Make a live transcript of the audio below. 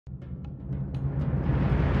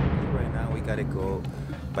gotta go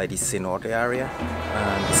by the cenote area.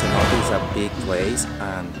 And the cenote is a big place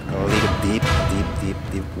and a little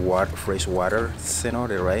deep water, fresh water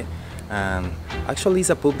cenote, right? And actually it's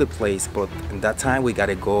a public place, but in that time we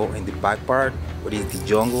gotta go in the back part, what is the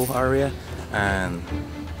jungle area, and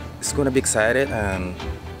it's gonna be excited, and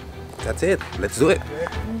that's it. Let's do it.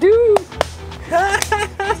 Dude!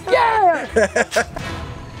 Yeah!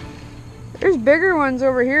 There's bigger ones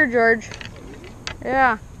over here, George.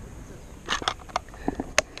 Yeah.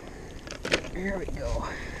 Here we go.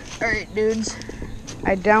 Alright, dudes.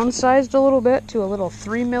 I downsized a little bit to a little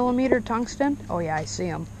 3mm tungsten. Oh yeah, I see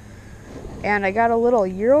them. And I got a little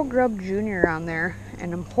Euro Grub Junior on there,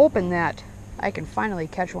 and I'm hoping that I can finally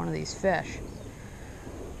catch one of these fish.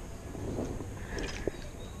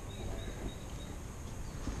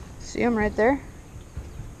 See them right there?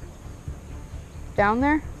 Down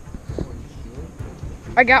there?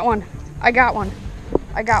 I got one. I got one.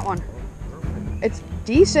 I got one. It's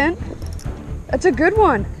decent. That's a good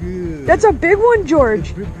one. Good. That's a big one,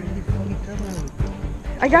 George.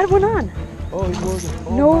 I got one on. Oh, it wasn't.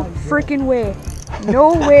 Oh, no freaking way.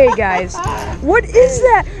 No way, guys. What is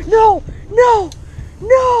that? No, no,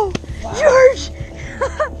 no. George.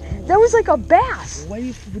 That was like a bass. Why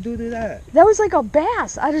you do that? That was like a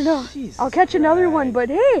bass. I don't know. Jesus I'll catch another one, but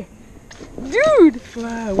hey. Dude.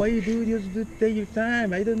 Fly, why you do it? Just take your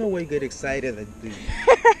time. I don't know why you get excited.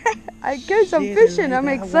 I guess I'm fishing. I'm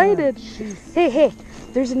excited. Hey,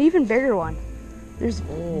 there's an even bigger one. There's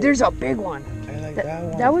a big one. I like that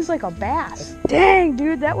one. That was like a bass. Dang,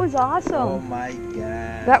 dude, that was awesome. Oh my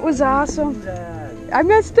god. That was awesome. I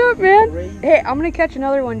messed up, man. Hey, I'm gonna catch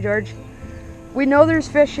another one, George. We know there's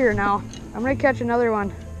fish here now. I'm gonna catch another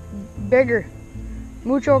one. Bigger.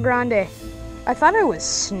 Mucho grande. I thought I was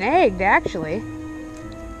snagged, actually.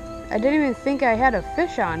 I didn't even think I had a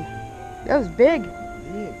fish on. That was big.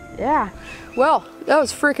 Yeah. Well, that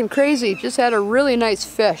was freaking crazy. Just had a really nice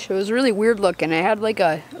fish. It was really weird looking. It had like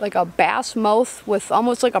a bass mouth with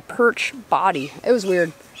almost like a perch body. It was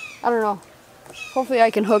weird. I don't know. Hopefully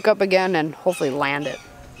I can hook up again and hopefully land it.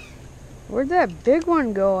 Where'd that big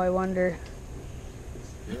one go, I wonder?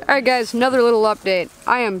 Alright guys, another little update.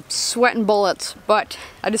 I am sweating bullets, but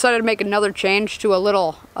I decided to make another change to a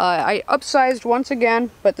little, I upsized once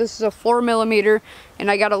again, but this is a 4mm, and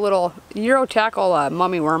I got a little Euro Tackle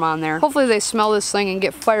mummy worm on there. Hopefully they smell this thing and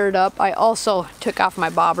get fired up. I also took off my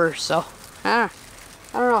bobber, so, I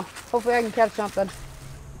don't know. Hopefully I can catch something.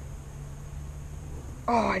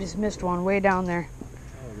 Oh, I just missed one way down there.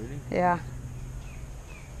 Oh, really? Yeah.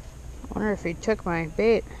 I wonder if he took my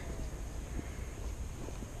bait.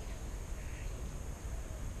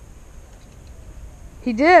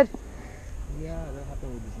 He did. Yeah, that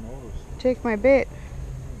happened with his nose. Take my bait.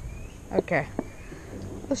 Okay.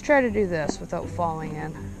 Let's try to do this without falling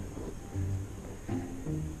in.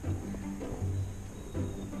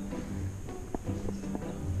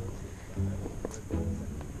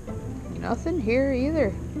 Nothing here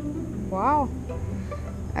either. Wow.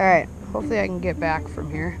 Alright, hopefully I can get back from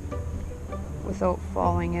here without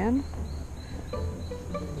falling in.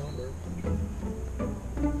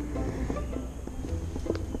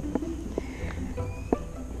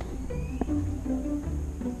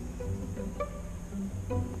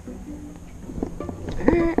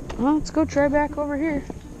 Alright, well, let's go try back over here.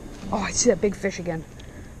 Oh, I see that big fish again.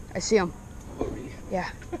 I see him. Oh, really? Yeah.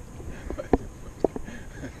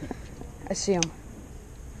 I see him.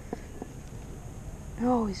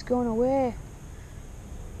 Oh, he's going away.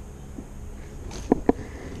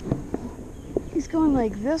 He's going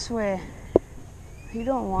like this way. You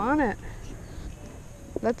don't want it.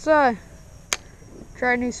 Let's try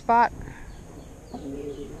a new spot.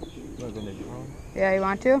 Yeah, you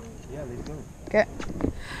want to? Yeah, let's go. Okay.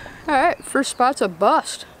 Alright, first spot's a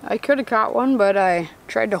bust. I could have caught one, but I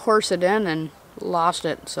tried to horse it in and lost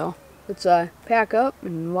it, so let's pack up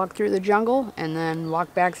and walk through the jungle and then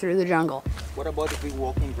walk back through the jungle. What about if we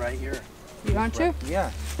walking right here? You want to?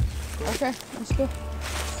 Yeah. Okay, let's go.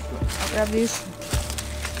 I'll grab these.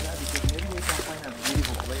 Yeah, because maybe we can find a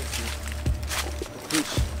beautiful place to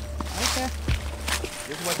fish. Okay.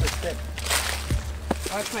 Just watch the step.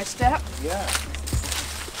 Watch my step. Yeah.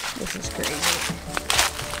 This is crazy.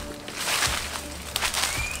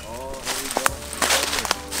 Oh, here we go.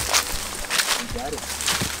 You got it.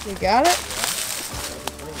 You got it?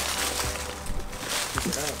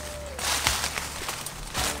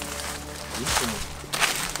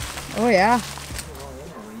 Oh yeah.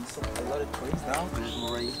 A lot of trees now.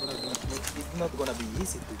 It's not gonna be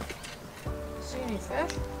easy to. See any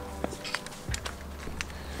fish?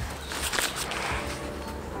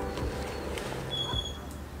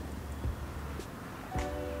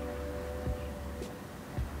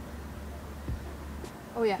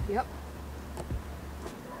 Oh yeah, yep.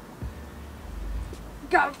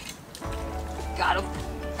 Got him. Got him.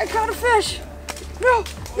 I caught a fish. No,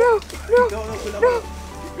 no, no, no.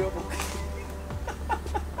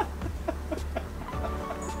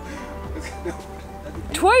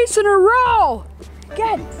 Twice in a row.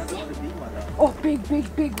 Get. Oh, big,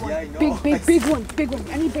 big, big one. Yeah, big, big, big one. Big one.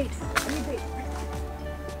 Any bait. Any bait.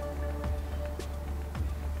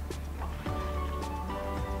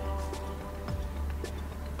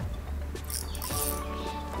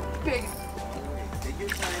 Big. Take your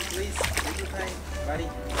time, please. Take your time, buddy.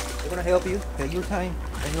 I'm gonna help you. Take your time.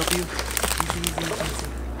 I help you. Easy, easy, easy.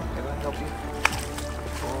 I'm gonna help you.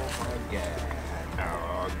 Oh my God.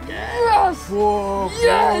 Oh God. Yes. Whoa,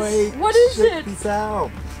 Yes. boy. What is Check it? this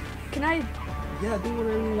out. Can I? Yeah, do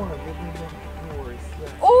whatever you want. No worries. Yeah.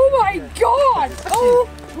 Oh my God! Oh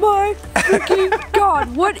my freaking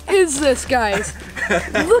God! What is this, guys?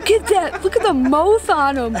 Look at that! Look at the mouth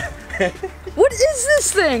on him. What is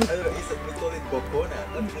this thing? I don't know. We call it bocona.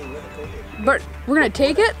 That's what we're gonna call it. But we're gonna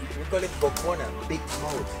take it? We call it bocona. Big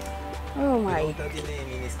mouth. Oh We my! don't have the name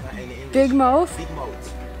in English. Big mouth? Big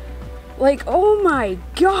mouth. Like, oh my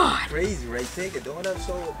God! Crazy, right? Take it. Don't have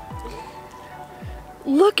so.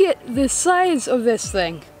 Look at the size of this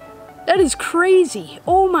thing. That is crazy.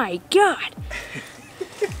 Oh my God!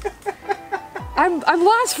 I'm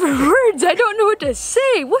lost for words. I don't know what to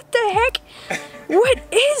say. What the heck? What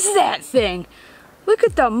is that thing? Look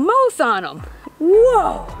at the mouth on him.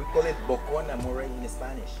 Whoa! We call it bocona more in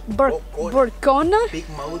Spanish. Borcona? Big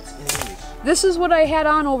mouth in English. This is what I had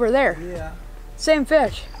on over there. Yeah. Same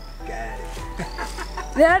fish. Got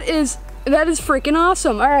it. That is freaking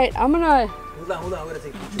awesome. All right, I'm gonna. Hold on. I'm gonna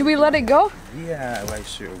take. Do we let it go? Yeah, right,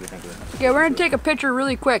 sure. We're gonna go. Yeah, we're gonna take a picture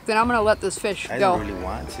really quick. Then I'm gonna let this fish I go. don't really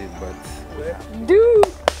want to, but. Dude!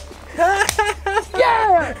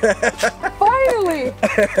 Yeah! Finally!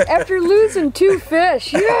 After losing 2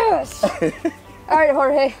 fish, yes! All right,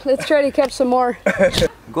 Jorge, let's try to catch some more.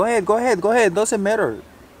 Go ahead. Doesn't matter.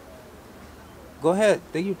 Go ahead.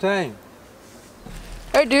 Take your time.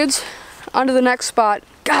 All right, dudes, on to the next spot.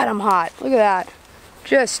 God, I'm hot. Look at that.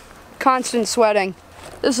 Just constant sweating.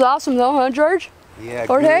 This is awesome though, huh, George? Yeah,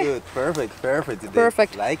 Jorge? good. Perfect today.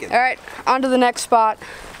 Perfect. Like it. All right, on to the next spot.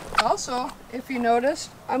 Also, if you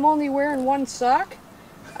noticed, I'm only wearing 1 sock.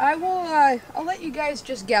 I'll let you guys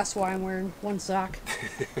just guess why I'm wearing 1 sock.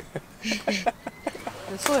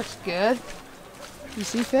 This looks good. You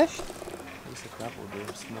see fish? There's a couple there,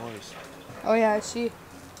 s'mores. Oh yeah, I see.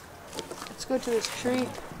 Let's go to this tree.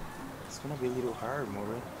 It's gonna be a little hard,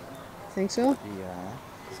 Maureen. Think so? Yeah.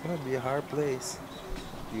 It's gonna be a hard place.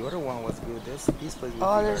 The other one was good. This place was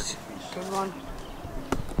Oh, there's a good one.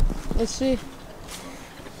 Let's see.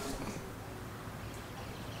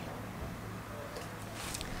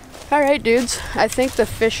 Alright dudes, I think the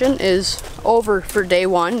fishing is over for day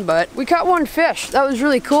 1, but we caught 1 fish. That was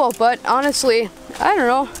really cool, but honestly, I don't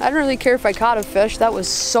know. I don't really care if I caught a fish. That was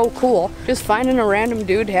so cool. Just finding a random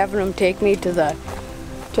dude, having him take me through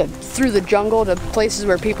the jungle to places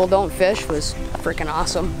where people don't fish was freaking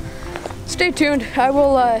awesome. Stay tuned. I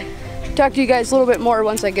will talk to you guys a little bit more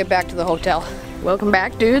once I get back to the hotel. Welcome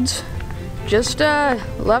back, dudes. Just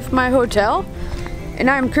left my hotel, and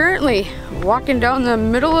I'm currently walking down the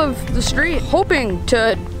middle of the street, hoping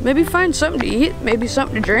to maybe find something to eat, maybe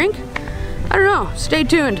something to drink. I don't know. Stay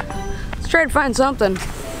tuned. Let's try to find something.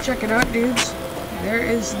 Check it out, dudes. There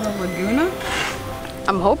is the Laguna.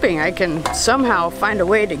 I'm hoping I can somehow find a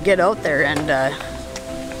way to get out there and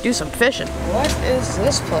do some fishing. What is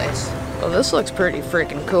this place? Well, this looks pretty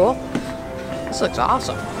freaking cool. This looks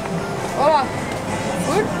awesome. Hola.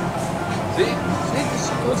 Food?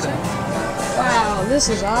 Wow, this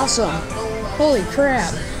is awesome. Holy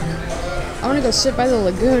crap. I want to go sit by the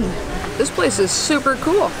lagoon. This place is super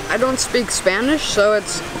cool. I don't speak Spanish, so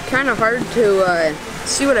it's kind of hard to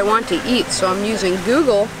see what I want to eat, so I'm using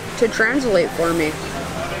Google to translate for me.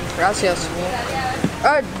 Gracias.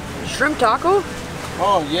 Shrimp taco?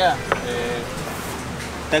 Oh, yeah.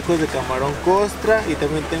 Tacos de camarón costra y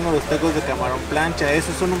también tengo los tacos de camarón plancha.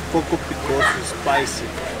 Esos son un poco picosos, spicy.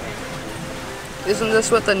 Isn't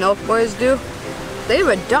this what the Nelk boys do? They have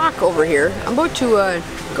a dock over here. I'm about to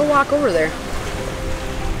go walk over there.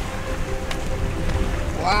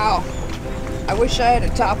 Wow. I wish I had a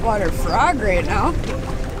topwater frog right now.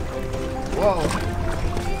 Whoa.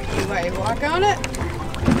 Do I walk on it?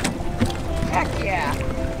 Heck yeah.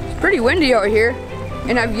 It's pretty windy out here,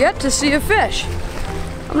 and I've yet to see a fish.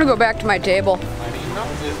 I'm gonna go back to my table. Marino,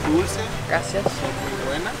 es dulce. Gracias. Muy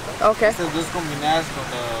buena. Okay. Estas dos combinadas con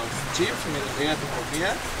los chips mientras llega tu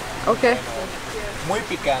comida. Okay. Muy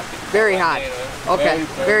picante. Very hot. Okay.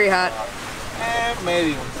 Very hot.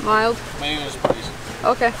 Medium. Mild? Medium spicy.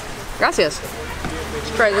 Okay. Gracias.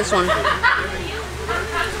 Let's try this one.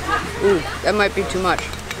 Ooh, that might be too much.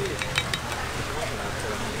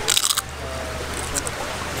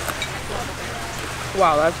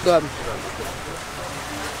 Wow, that's good.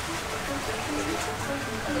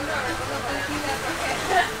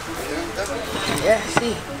 Yeah,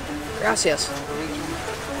 see. Gracias.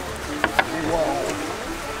 Whoa.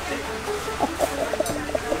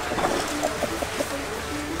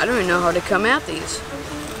 I don't even know how to come at these.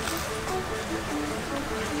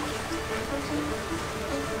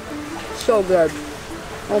 So good.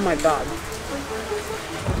 Oh my god.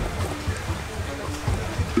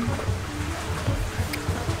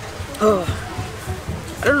 Oh,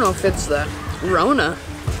 I don't know if it's the Rona,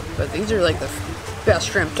 but these are like the best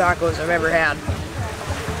shrimp tacos I've ever had.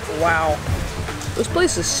 Wow. This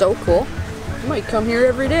place is so cool. I might come here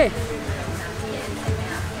every day.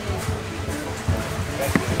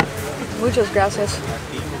 Muchas gracias.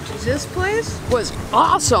 This place was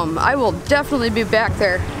awesome. I will definitely be back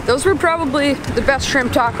there. Those were probably the best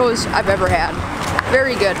shrimp tacos I've ever had.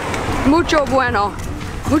 Very good. Mucho bueno.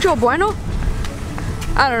 Mucho bueno?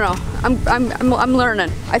 I don't know. I'm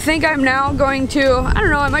learning. I think I'm now going to, I don't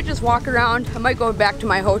know, I might just walk around. I might go back to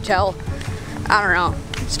my hotel. I don't know.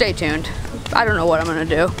 Stay tuned. I don't know what I'm gonna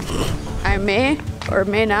do. I may or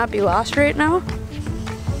may not be lost right now.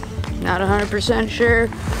 Not 100% sure.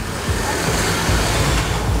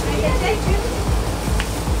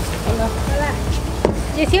 Hola.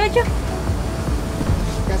 18.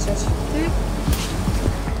 Gracias.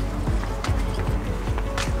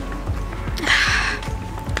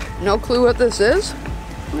 No clue what this is.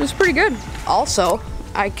 It's pretty good. Also,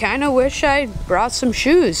 I kind of wish I brought some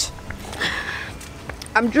shoes.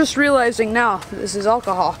 I'm just realizing now this is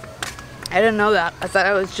alcohol. I didn't know that. I thought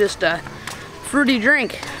it was just a fruity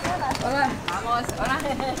drink. Hola. Vamos. Hola.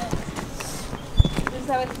 ¿Tú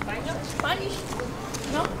sabes español? Spanish?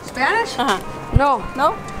 No? Spanish? Ajá. No.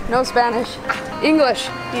 No? No Spanish. English.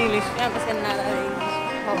 English. No pasa nada.